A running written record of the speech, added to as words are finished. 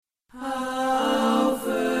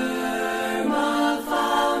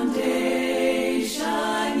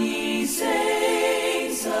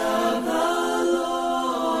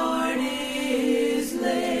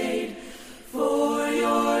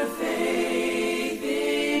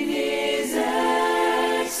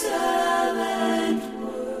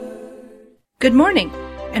Good morning,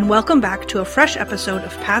 and welcome back to a fresh episode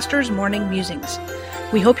of Pastor's Morning Musings.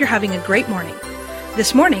 We hope you're having a great morning.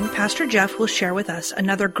 This morning, Pastor Jeff will share with us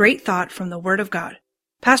another great thought from the Word of God.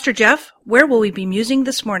 Pastor Jeff, where will we be musing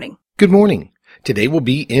this morning? Good morning. Today we'll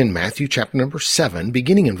be in Matthew chapter number 7,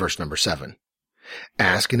 beginning in verse number 7.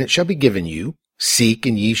 Ask, and it shall be given you. Seek,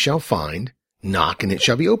 and ye shall find. Knock, and it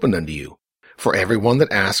shall be opened unto you. For every one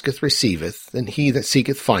that asketh receiveth, and he that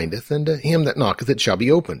seeketh findeth, and to him that knocketh it shall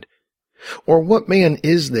be opened. Or what man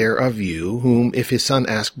is there of you, whom if his son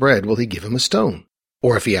ask bread, will he give him a stone?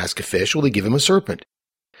 Or if he ask a fish, will he give him a serpent?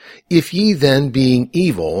 If ye then, being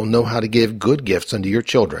evil, know how to give good gifts unto your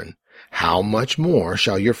children, how much more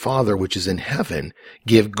shall your Father which is in heaven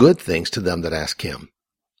give good things to them that ask him?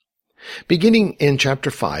 Beginning in chapter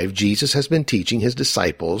 5, Jesus has been teaching his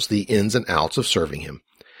disciples the ins and outs of serving him.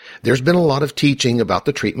 There's been a lot of teaching about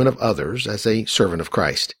the treatment of others as a servant of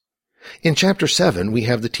Christ. In chapter 7, we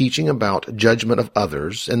have the teaching about judgment of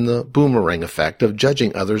others and the boomerang effect of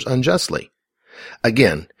judging others unjustly.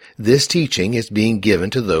 Again, this teaching is being given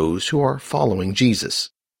to those who are following Jesus.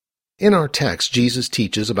 In our text, Jesus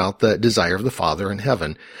teaches about the desire of the Father in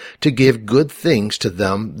heaven to give good things to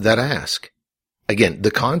them that ask. Again, the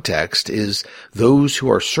context is those who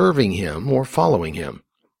are serving him or following him.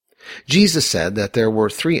 Jesus said that there were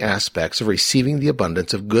three aspects of receiving the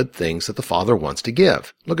abundance of good things that the Father wants to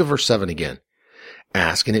give. Look at verse 7 again.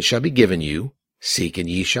 Ask, and it shall be given you. Seek, and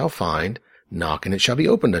ye shall find. Knock, and it shall be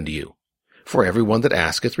opened unto you. For every one that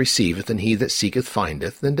asketh receiveth, and he that seeketh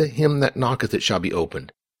findeth, and to him that knocketh it shall be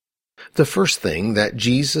opened. The first thing that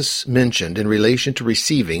Jesus mentioned in relation to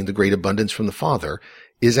receiving the great abundance from the Father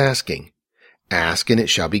is asking. Ask, and it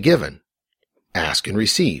shall be given. Ask and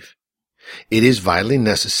receive. It is vitally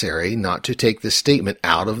necessary not to take this statement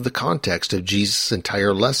out of the context of Jesus'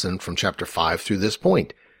 entire lesson from chapter 5 through this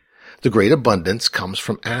point. The great abundance comes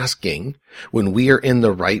from asking when we are in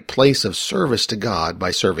the right place of service to God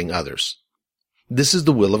by serving others. This is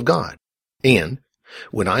the will of God. And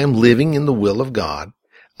when I am living in the will of God,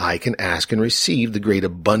 I can ask and receive the great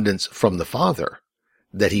abundance from the Father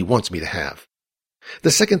that he wants me to have.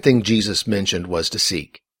 The second thing Jesus mentioned was to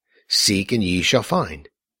seek. Seek, and ye shall find.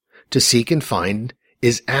 To seek and find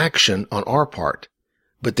is action on our part,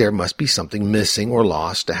 but there must be something missing or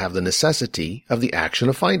lost to have the necessity of the action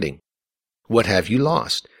of finding. What have you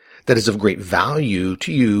lost that is of great value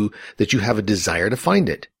to you that you have a desire to find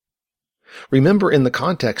it? Remember, in the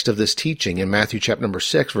context of this teaching in Matthew chapter number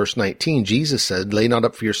 6, verse 19, Jesus said, Lay not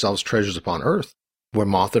up for yourselves treasures upon earth, where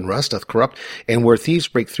moth and rust doth corrupt, and where thieves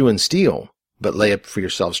break through and steal, but lay up for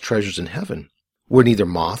yourselves treasures in heaven, where neither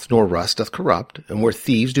moth nor rust doth corrupt, and where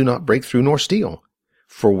thieves do not break through nor steal.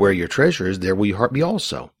 For where your treasure is, there will your heart be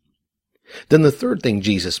also. Then the third thing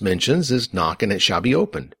Jesus mentions is knock, and it shall be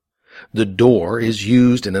opened. The door is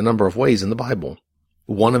used in a number of ways in the Bible.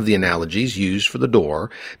 One of the analogies used for the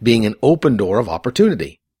door being an open door of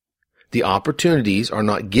opportunity. The opportunities are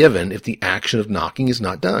not given if the action of knocking is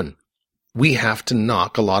not done. We have to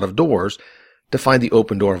knock a lot of doors to find the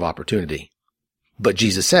open door of opportunity. But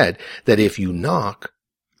Jesus said that if you knock,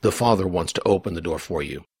 the Father wants to open the door for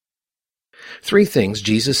you. Three things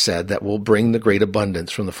Jesus said that will bring the great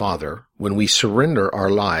abundance from the Father when we surrender our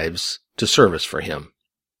lives to service for him.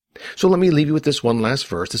 So let me leave you with this one last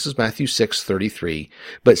verse. This is Matthew 6:33.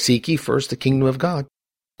 But seek ye first the kingdom of God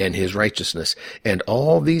and his righteousness, and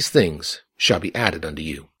all these things shall be added unto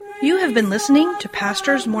you. You have been listening to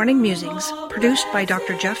Pastor's Morning Musings, produced by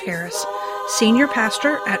Dr. Jeff Harris, Senior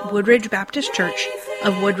Pastor at Woodridge Baptist Church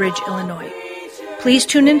of Woodridge, Illinois. Please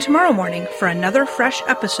tune in tomorrow morning for another fresh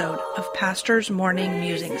episode of Pastor's Morning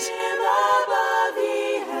Musings.